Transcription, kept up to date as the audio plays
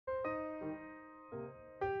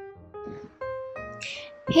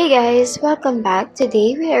Hey guys, welcome back.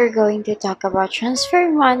 Today we are going to talk about transfer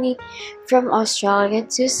money from Australia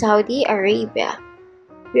to Saudi Arabia.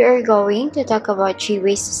 We are going to talk about 3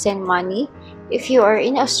 ways to send money if you are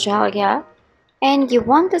in Australia and you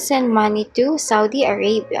want to send money to Saudi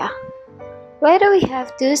Arabia. Why do we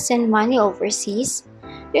have to send money overseas?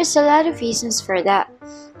 There's a lot of reasons for that.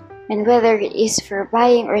 And whether it is for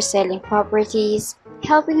buying or selling properties,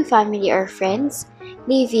 helping family or friends,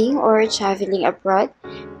 living or traveling abroad,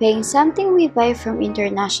 paying something we buy from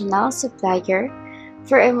international supplier,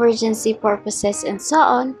 for emergency purposes and so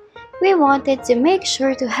on, we wanted to make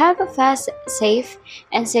sure to have a fast, safe,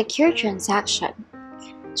 and secure transaction.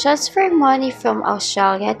 Transferring money from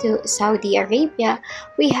Australia to Saudi Arabia,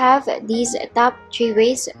 we have these top 3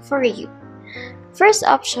 ways for you. First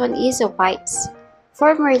option is Wise.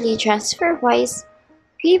 Formerly TransferWise,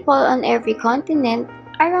 people on every continent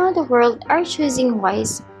around the world are choosing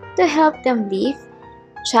Wise to help them live,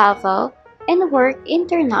 travel, and work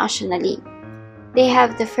internationally. They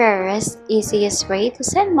have the fairest, easiest way to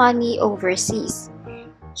send money overseas.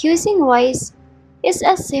 Using Wise is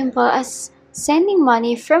as simple as sending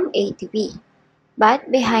money from A to B,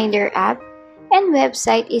 but behind their app and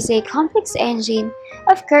website is a complex engine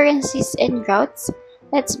of currencies and routes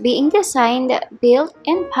that's being designed, built,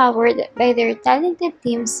 and powered by their talented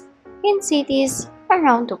teams in cities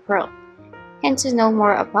around the world. And to know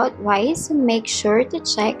more about Wise, make sure to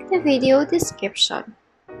check the video description.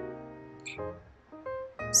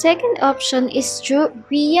 Second option is through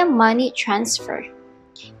Ria Money Transfer.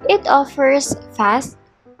 It offers fast,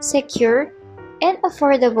 secure, and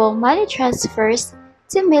affordable money transfers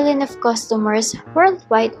to millions of customers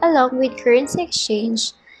worldwide along with currency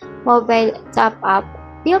exchange, mobile top-up,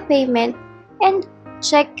 bill payment, and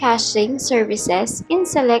check cashing services in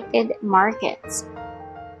selected markets.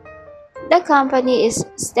 The company is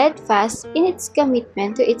steadfast in its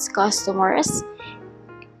commitment to its customers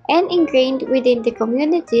and ingrained within the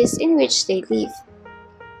communities in which they live.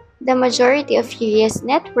 The majority of Ria's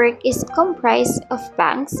network is comprised of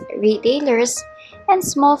banks, retailers, and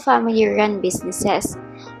small family-run businesses,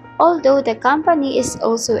 although the company is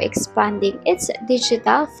also expanding its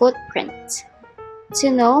digital footprint. To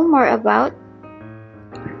know more about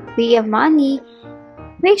Ria Money,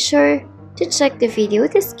 make sure to check the video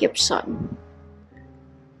description.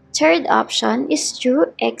 Third option is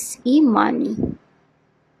through XE Money.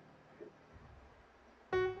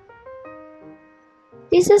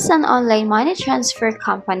 This is an online money transfer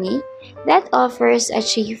company that offers a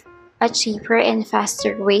cheaper and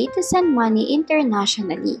faster way to send money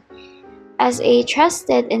internationally. As a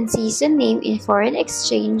trusted and seasoned name in foreign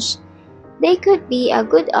exchange, they could be a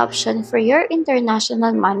good option for your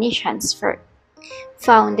international money transfer.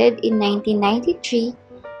 Founded in 1993,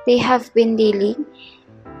 they have been dealing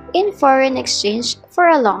in foreign exchange for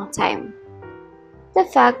a long time. The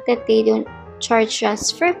fact that they don't charge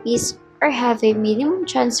transfer fees or have a minimum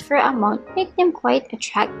transfer amount make them quite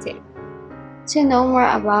attractive. To know more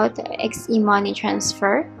about XE Money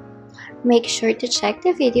Transfer, make sure to check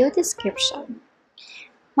the video description.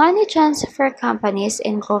 Money transfer companies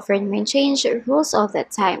and government change rules all the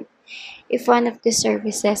time. If one of the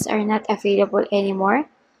services are not available anymore,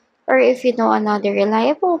 or if you know another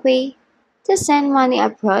reliable way to send money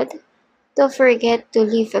abroad, don't forget to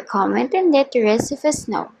leave a comment and let the rest of us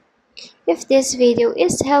know. If this video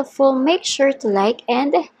is helpful, make sure to like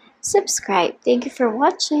and subscribe. Thank you for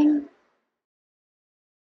watching.